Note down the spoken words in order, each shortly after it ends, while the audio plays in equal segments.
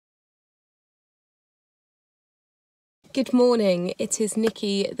Good morning, it is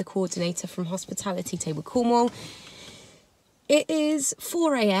Nikki, the coordinator from Hospitality Table Cornwall. It is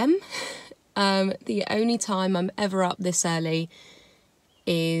 4 AM. The only time I'm ever up this early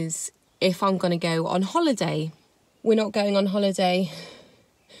is if I'm going to go on holiday. We're not going on holiday,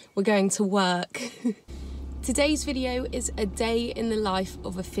 we're going to work. Today's video is a day in the life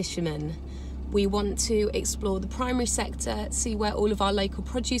of a fisherman. We want to explore the primary sector, see where all of our local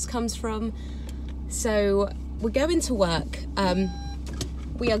produce comes from. So we're going to work.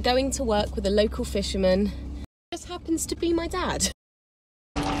 We are going to work with a local fisherman. Just happens to be my dad.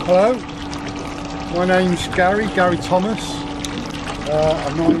 Hello, my name's Gary Thomas.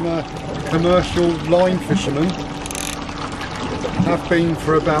 And I'm a commercial line fisherman. Have been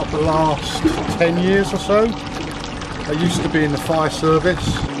for about the last 10 years or so. I used to be in the fire service.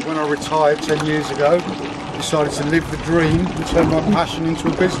 When I retired 10 years ago, decided to live the dream and turn my passion into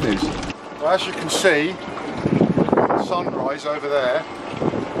a business. Well, as you can see, the sunrise over there,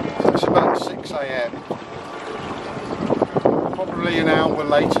 it's about 6 AM. Probably an hour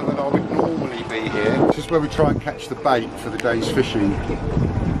later than I would normally be here. This is where we try and catch the bait for the day's fishing.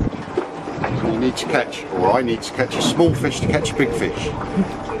 You need to catch, or I need to catch a small fish to catch a big fish.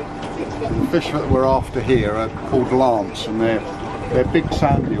 The fish that we're after here are called lance, and they're big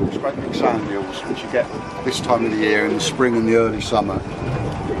sand eels, great big sand eels, which you get this time of the year in the spring and the early summer.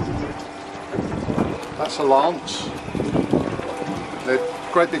 That's a lance. They're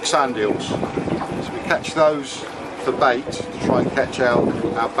great big sand eels. So we catch those for bait to try and catch our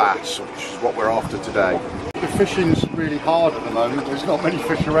bass, which is what we're after today. The fishing's really hard at the moment. There's not many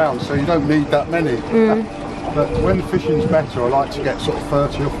fish around, so you don't need that many. But when the fishing's better, I like to get sort of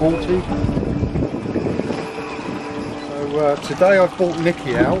 30 or 40. So today I've brought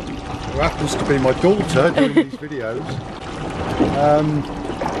Nikki out, who happens to be my daughter doing these videos.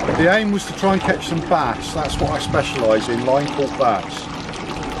 The aim was to try and catch some bass. That's what I specialise in, line caught bass.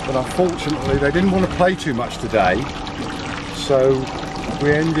 But unfortunately they didn't want to play too much today, so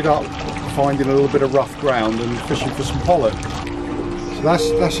we ended up finding a little bit of rough ground and fishing for some pollock. So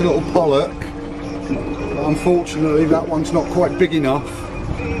that's a little pollock, but unfortunately that one's not quite big enough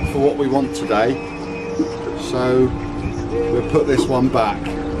for what we want today, so we'll put this one back,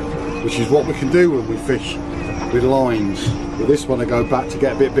 which is what we can do when we fish with lines. With this one I go back to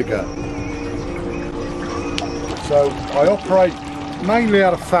get a bit bigger. So I operate mainly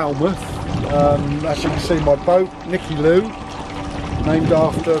out of Falmouth. As you can see, my boat, Nicky Lou, named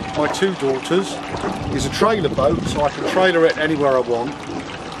after my two daughters, is a trailer boat, so I can trailer it anywhere I want.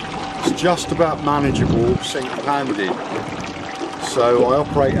 It's just about manageable single-handed. So I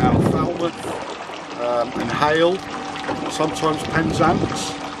operate out of Falmouth and Hale, sometimes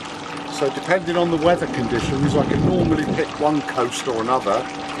Penzance. So depending on the weather conditions, I can normally pick one coast or another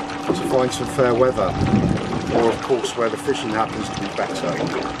to find some fair weather, or of course where the fishing happens to be better.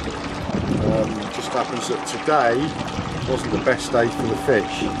 It just happens that today wasn't the best day for the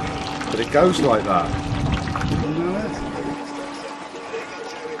fish, but it goes like that.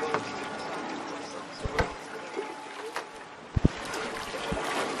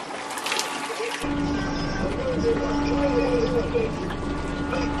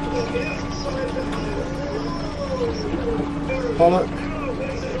 Pollock.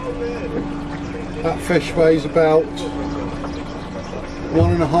 That fish weighs about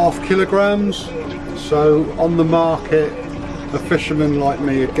 1.5 kilograms. So on the market, a fisherman like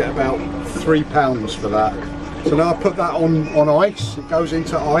me would get about £3 for that. So now I put that on ice. It goes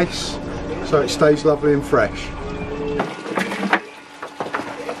into ice, so it stays lovely and fresh.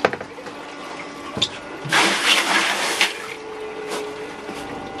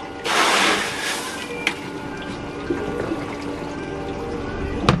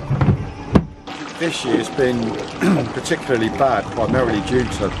 This year's been particularly bad, primarily due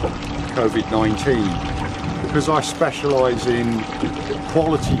to COVID-19. Because I specialise in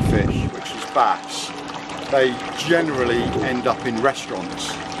quality fish, which is bass, they generally end up in restaurants,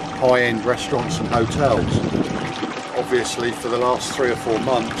 high-end restaurants and hotels. Obviously for the last 3 or 4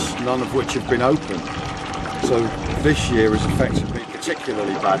 months, none of which have been open. So this year has affected me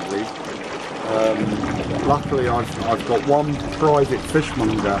particularly badly. Luckily I've got one private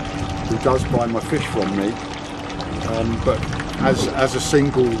fishmonger who does buy my fish from me, but as a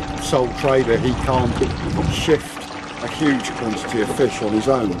single sole trader he can't shift a huge quantity of fish on his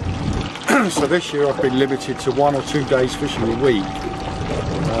own. So this year I've been limited to 1 or 2 days fishing a week,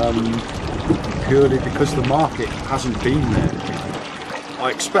 purely because the market hasn't been there.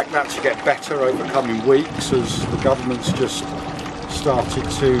 I expect that to get better over coming weeks as the government's just started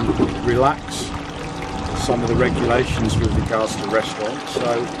to relax some of the regulations with regards to restaurants,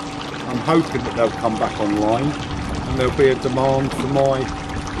 so I'm hoping that they'll come back online. and there'll be a demand for my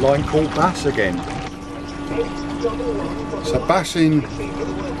line caught bass again. So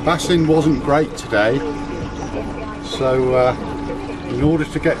bassing wasn't great today, so in order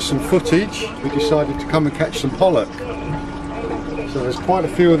to get some footage we decided to come and catch some pollock. So there's quite a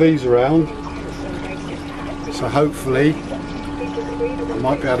few of these around, so hopefully I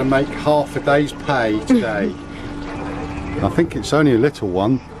might be able to make half a day's pay today. I think it's only a little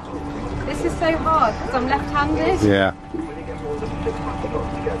one. This is so hard because I'm left-handed. Yeah.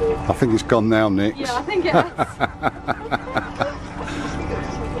 I think it's gone now, Nick. Yeah, I think it has.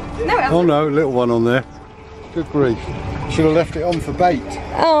 No, it hasn't. Oh no, little one on there. Good grief. Should have left it on for bait.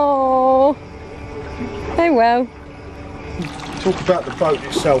 Oh. Oh well. Talk about the boat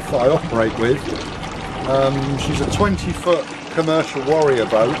itself that I operate with. She's a 20-foot commercial warrior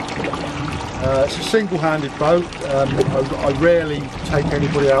boat. It's a single-handed boat. I rarely take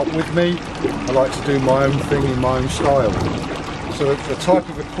anybody out with me. I like to do my own thing in my own style. So the type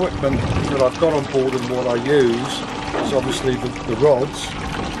of equipment that I've got on board and what I use is obviously the rods,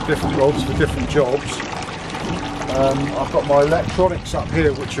 different rods for different jobs. I've got my electronics up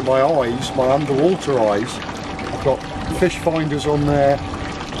here, which are my eyes, my underwater eyes. I've got fish finders on there,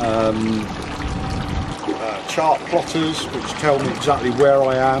 chart plotters which tell me exactly where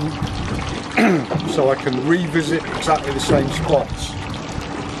I am, so I can revisit exactly the same spots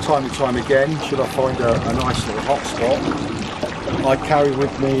time and time again should I find a nice little hot spot. I carry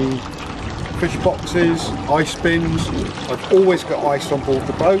with me fish boxes, ice bins. I've always got ice on board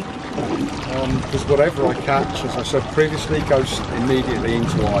the boat because whatever I catch, as I said previously, goes immediately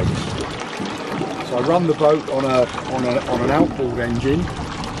into ice. So I run the boat on an outboard engine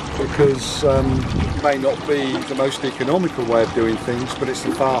because it may not be the most economical way of doing things, but it's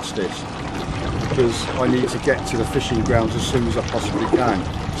the fastest, because I need to get to the fishing grounds as soon as I possibly can,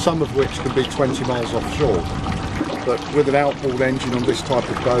 some of which can be 20 miles offshore. But with an outboard engine on this type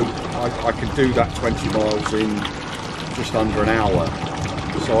of boat, I can do that 20 miles in just under an hour.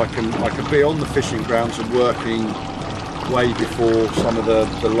 So I can be on the fishing grounds and working way before some of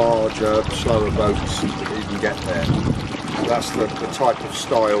the larger, slower boats even get there. So that's the type of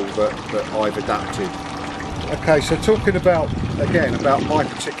style that I've adapted. Okay, so talking about my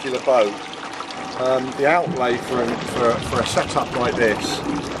particular boat, the outlay for a setup like this,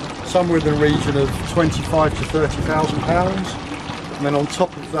 somewhere in the region of £25,000 to £30,000, and then on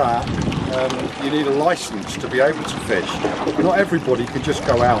top of that you need a license to be able to fish. Not everybody can just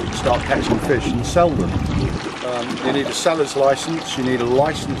go out and start catching fish and sell them. You need a seller's license, you need a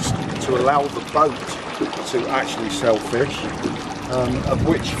license to allow the boat to actually sell fish, of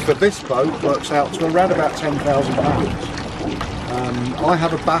which for this boat works out to around about £10,000. I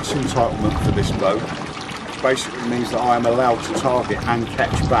have a bass entitlement for this boat, which basically means that I am allowed to target and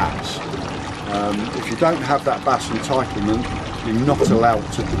catch bass. If you don't have that bass entitlement, you're not allowed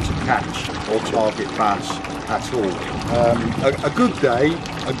to catch or target bass at all. A good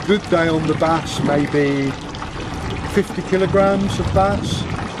day on the bass may be 50 kilograms of bass,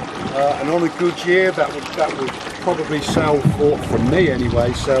 and on a good year that would probably sell from me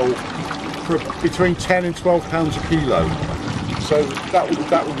anyway, sell for between 10 and 12 pounds a kilo. So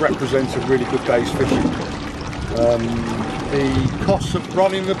that would represent a really good day's fishing. The cost of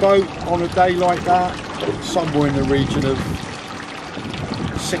running the boat on a day like that, somewhere in the region of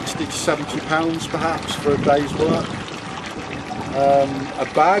 60 to 70 pounds perhaps for a day's work. A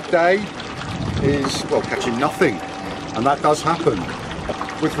bad day is, well, catching nothing, and that does happen.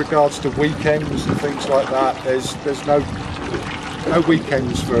 With regards to weekends and things like that, there's no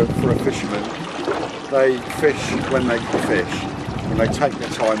weekends for a fisherman. They fish when they can fish, and they take their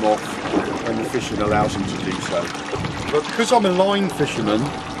time off when the fishing allows them to do so. But because I'm a line fisherman,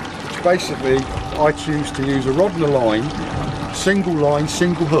 which basically I choose to use a rod and a line, single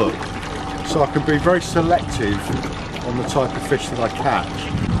hook, so I can be very selective on the type of fish that I catch.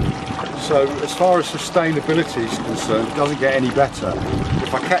 So as far as sustainability is concerned, it doesn't get any better.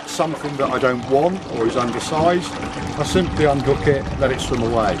 If I catch something that I don't want or is undersized, I simply unhook it, let it swim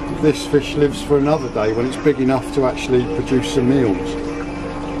away. This fish lives for another day when it's big enough to actually produce some meals.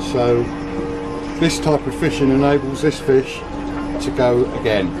 So this type of fishing enables this fish to go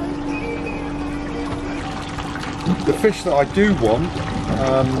again. The fish that I do want,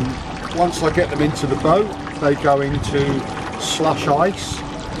 once I get them into the boat, they go into slush ice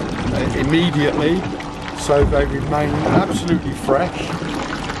immediately, so they remain absolutely fresh.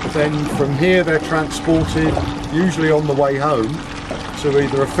 Then from here they're transported, usually on the way home, to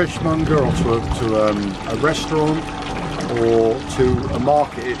either a fishmonger or to a restaurant or to a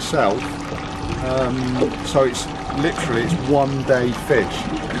market itself. So it's literally one day fish.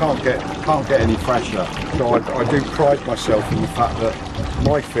 can't get any fresher. So I do pride myself in the fact that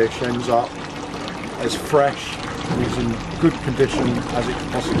my fish ends up as fresh and is in good condition as it can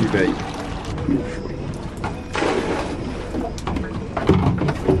possibly be.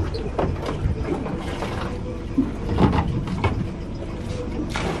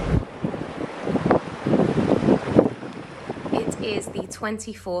 Is the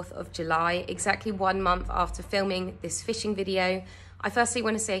 24th of July, exactly 1 month after filming this fishing video. I firstly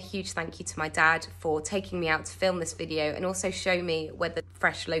want to say a huge thank you to my dad for taking me out to film this video and also show me where the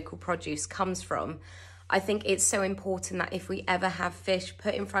fresh local produce comes from. I think it's so important that if we ever have fish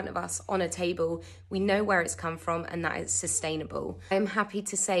put in front of us on a table, we know where it's come from and that it's sustainable. I am happy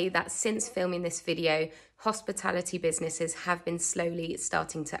to say that since filming this video, hospitality businesses have been slowly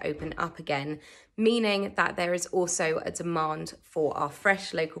starting to open up again, meaning that there is also a demand for our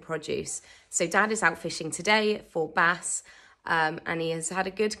fresh local produce. So Dad is out fishing today for bass, and he has had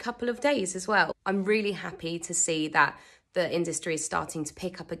a good couple of days as well. I'm really happy to see that the industry is starting to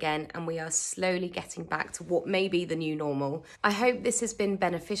pick up again and we are slowly getting back to what may be the new normal. I hope this has been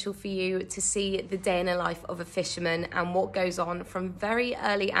beneficial for you to see the day in the life of a fisherman and what goes on from very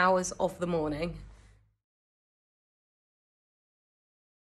early hours of the morning.